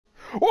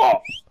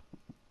What?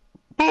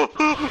 Oh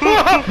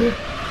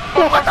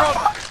my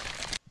god!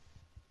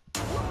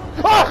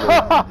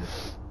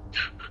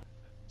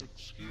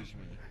 Excuse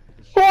me.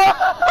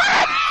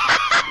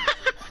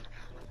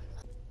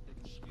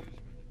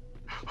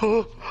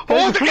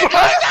 Oh, the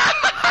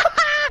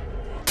fuck?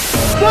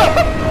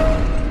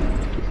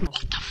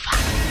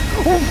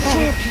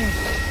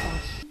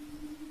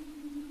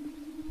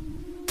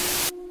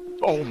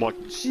 Oh my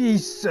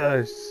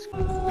Jesus.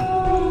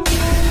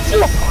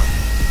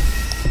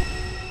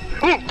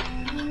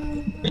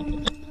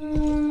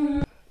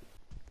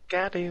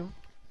 Got him.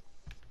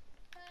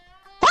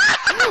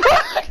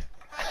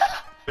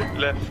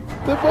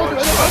 Left. The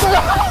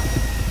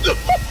bottom.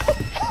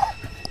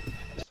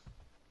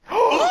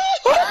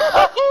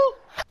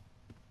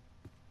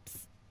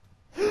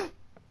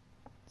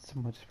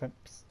 Someone just went.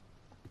 Psst.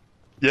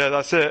 Yeah,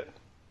 that's it.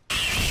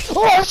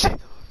 Oh shit!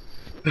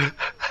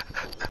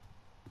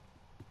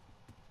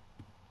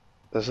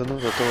 There's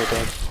another door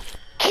down.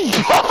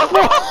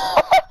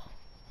 I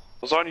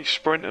was only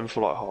sprinting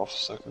for like half a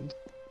second.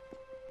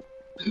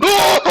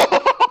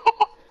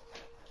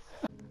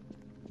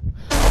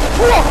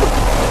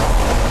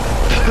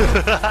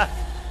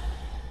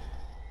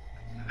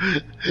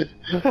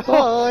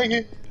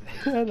 Hi.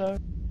 Hello.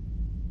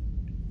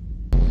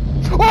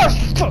 Oh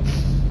shit!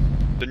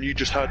 Then you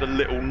just heard a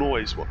little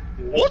noise. What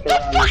the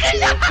fuck is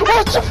that?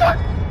 What the fuck?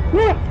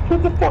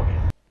 What the fuck?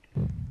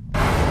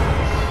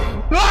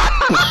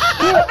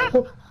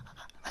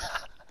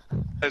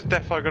 There's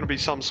definitely going to be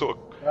some sort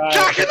of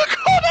Jack in the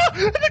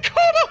corner! In the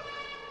corner!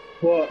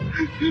 What?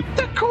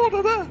 The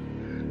corner there!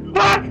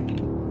 Ah!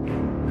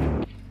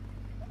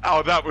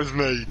 Oh, that was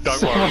me.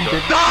 Don't worry.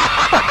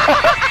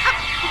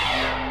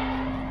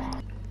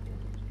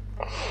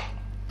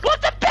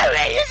 What the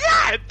belly is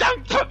that?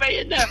 Don't put me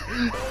in there!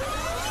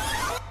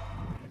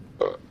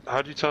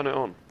 How do you turn it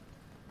on?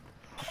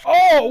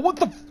 Oh, what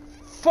the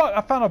fuck?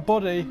 I found a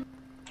body.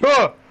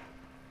 Oh!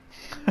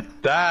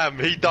 Damn,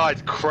 he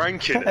died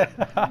cranking it.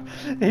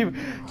 he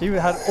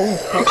had all.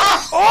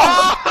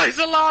 Oh, he's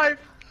alive!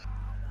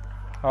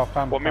 Oh, I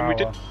found the Well, I mean, we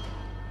power. did.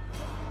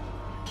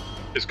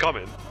 It's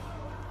coming.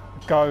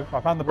 Go! I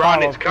found the Run,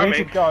 power. it's coming. We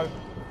need to go.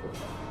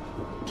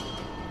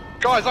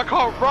 Guys, I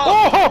can't run!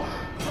 Oh!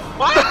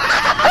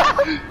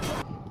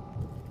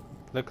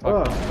 Looks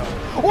like.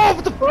 Oh,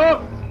 what the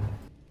fuck?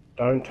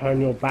 Don't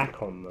turn your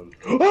back on them.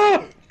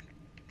 Ah!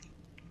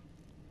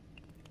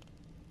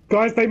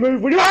 Guys, they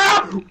move when you.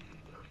 Ah!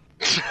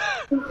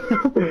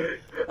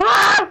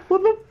 Ah!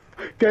 What the?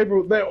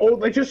 Gabriel,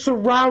 they just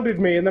surrounded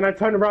me, and then I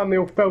turned around and they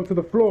all fell to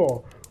the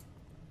floor.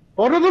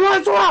 Oh no, the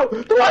lights are out!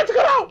 The lights are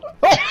out!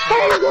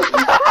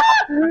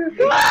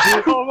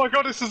 Oh my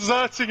god, it's a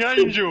deserting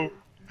angel!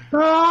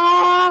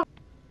 Ah!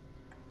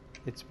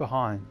 It's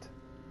behind.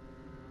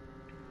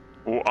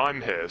 Well,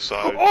 I'm here, so.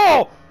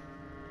 Oh!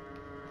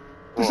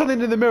 There's What?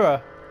 something in the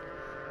mirror.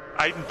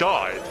 Aiden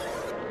died.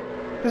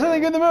 There's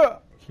something in the mirror.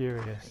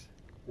 Curious.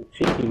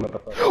 Cheeky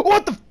motherfucker.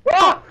 What the?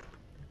 Ah!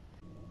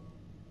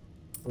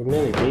 We'll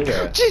nearly be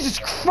there. Jesus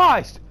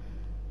Christ!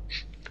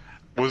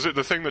 Was it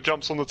the thing that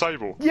jumps on the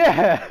table?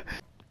 Yeah.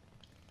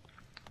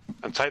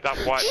 And take that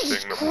white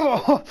Jesus thing.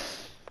 Christ.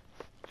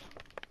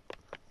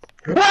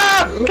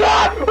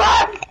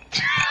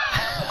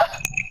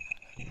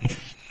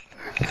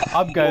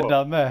 I'm going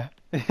down there.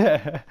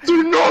 Yeah.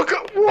 Do not go.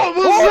 What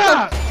was What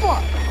that? the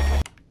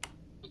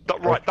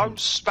fuck? Right, don't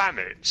spam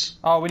it.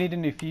 Oh, we need a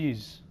new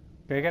fuse.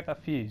 Go get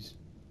that fuse.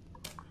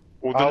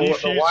 Well, the Oh, new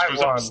what, the fuse white was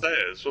one?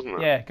 upstairs, wasn't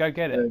it? Yeah, go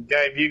get it.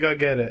 Gabe, you go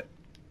get it.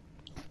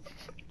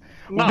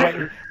 We'll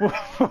wait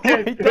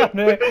down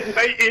here.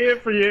 Wait here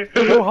for you.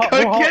 We'll Go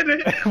get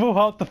it. We'll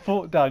hold the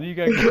fort down. You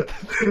go get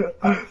it.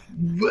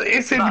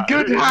 It's in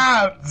good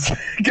hands.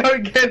 Go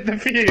get the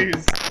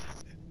fuse.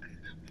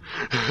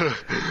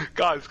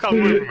 Guys,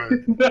 come with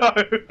me. No,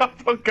 I'm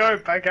not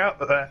going back out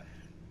there.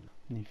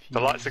 The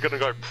lights are gonna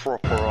go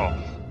proper off.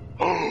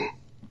 Boom!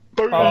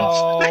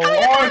 Oh.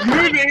 Oh, it's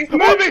moving! It's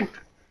moving!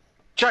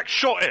 Jack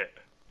shot it.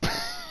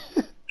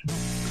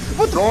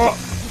 What the fuck?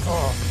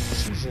 Oh,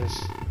 Jesus.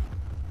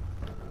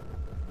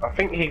 I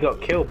think he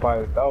got killed by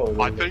his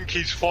doll. I think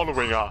he's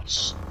following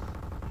us.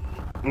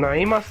 No,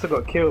 he must have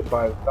got killed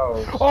by his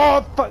doll.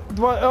 Oh, fuck.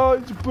 Oh,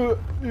 it's put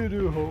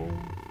in a hole.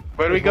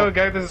 Where do we go,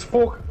 Gabe? There's a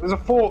fork. There's a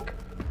fork.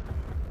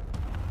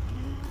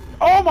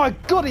 Oh my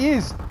god, he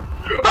is!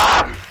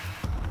 Ah!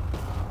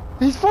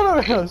 He's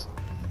following us!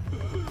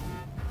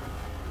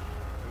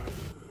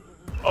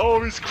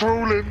 Oh, he's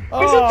crawling.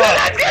 Oh. It's a dead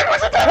end!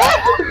 It's a dead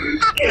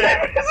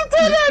end! It's a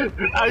dead end!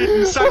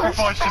 Aiden,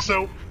 sacrifice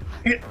yourself.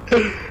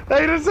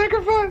 Aiden,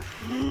 sacrifice!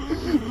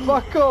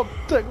 Fuck up!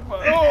 Take my...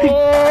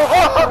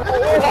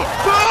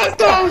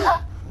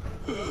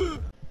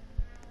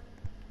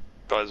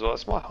 Guys,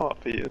 what's my heart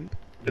beating?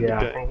 In Yeah,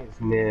 the I think it's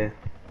near.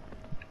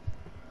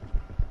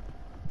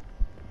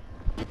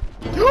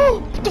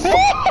 What the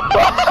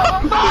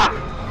fuck?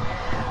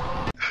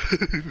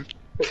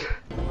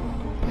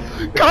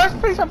 Guys,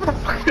 please, I'm the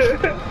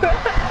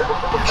fuck.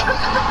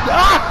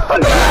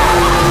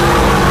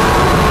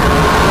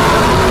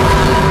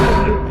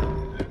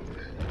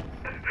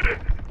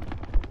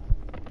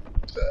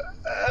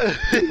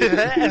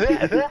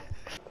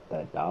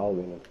 That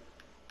Darwin.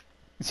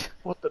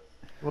 What the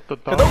Oh,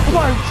 dog? no!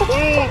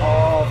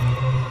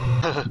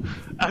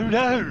 Oh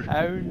no!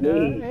 Oh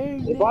no!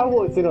 If I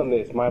walked in on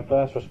this, my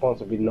first response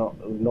would be not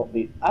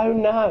be, oh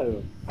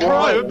no!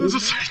 Brian, there's a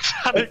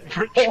satanic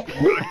ritual.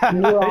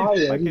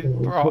 Brian.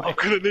 Fucking Brian. I'm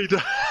gonna need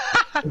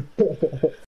a